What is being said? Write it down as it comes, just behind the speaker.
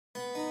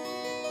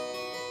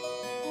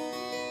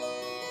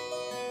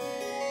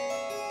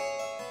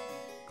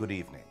Good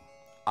evening.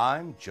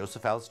 I'm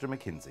Joseph Alastair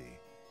McKinsey,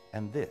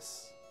 and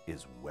this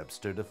is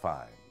Webster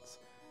Defines.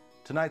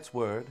 Tonight's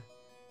word,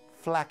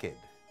 flaccid,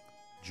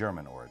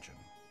 German origin.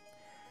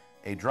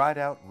 A dried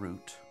out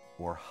root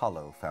or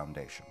hollow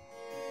foundation.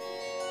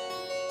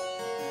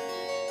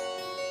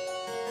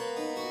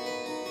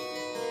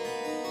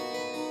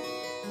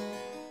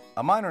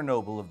 A minor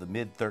noble of the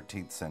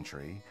mid-13th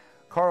century,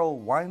 Karl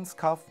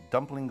Weiskopf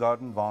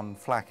Dumplingarten von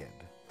Flaccid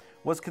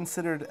was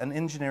considered an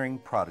engineering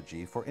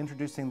prodigy for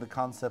introducing the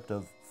concept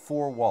of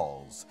four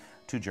walls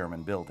to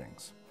German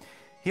buildings.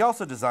 He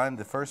also designed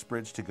the first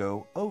bridge to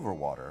go over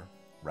water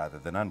rather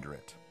than under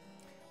it.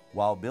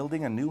 While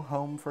building a new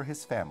home for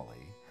his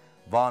family,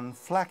 von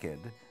Flaccid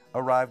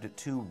arrived at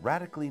two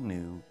radically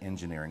new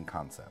engineering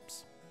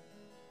concepts.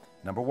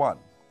 Number one,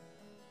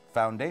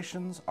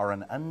 foundations are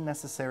an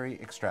unnecessary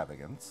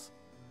extravagance.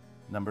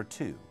 Number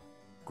two,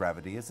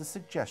 gravity is a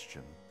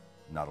suggestion,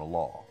 not a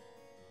law.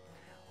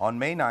 On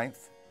May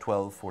 9th,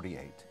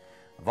 1248,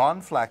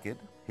 von Flaccid,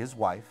 his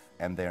wife,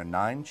 and their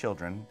 9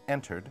 children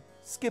entered,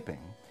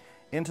 skipping,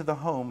 into the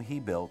home he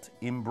built,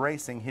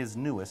 embracing his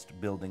newest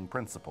building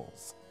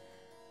principles.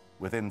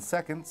 Within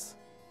seconds,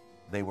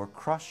 they were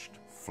crushed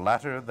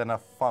flatter than a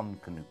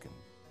Pfannkuchen.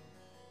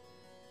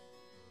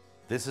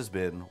 This has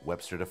been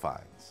Webster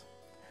Defines.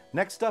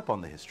 Next up on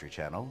the History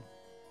Channel,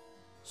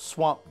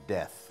 swamp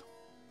death.